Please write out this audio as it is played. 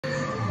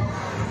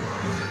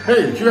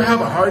Hey, did you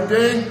have a hard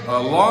day? A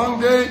long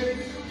day?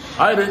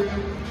 I did.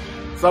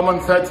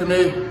 Someone said to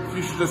me,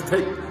 you should just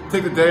take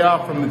the day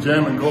off from the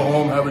gym and go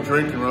home, have a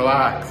drink and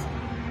relax.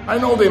 I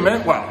know they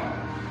meant well,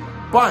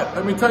 but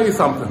let me tell you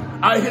something.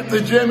 I hit the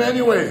gym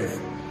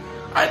anyways.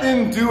 I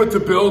didn't do it to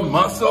build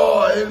muscle.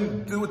 I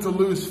didn't do it to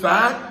lose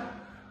fat.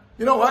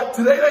 You know what?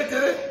 Today I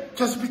did it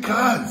just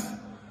because.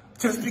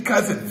 Just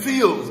because it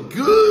feels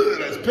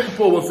good, as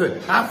people will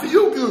say. I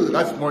feel good.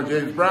 That's more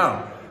James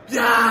Brown.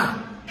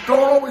 Yeah, don't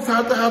always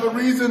have to have a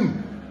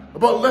reason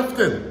about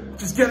lifting.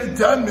 Just get it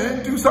done,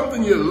 man. Do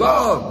something you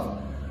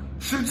love.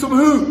 Shoot some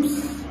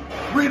hoops.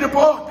 Read a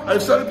book.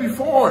 I've said it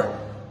before.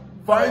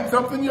 Find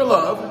something you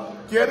love,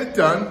 get it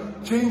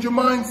done, change your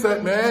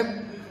mindset,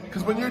 man.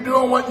 Because when you're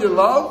doing what you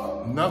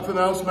love, nothing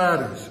else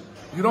matters.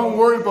 You don't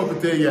worry about the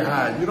day you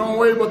had. You don't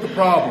worry about the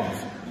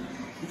problems.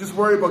 You just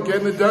worry about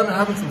getting it done and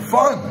having some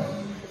fun.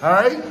 All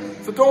right?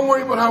 So don't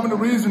worry about having a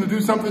reason to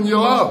do something you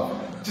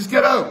love. Just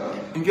get out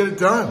and get it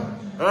done.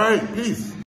 All right, peace.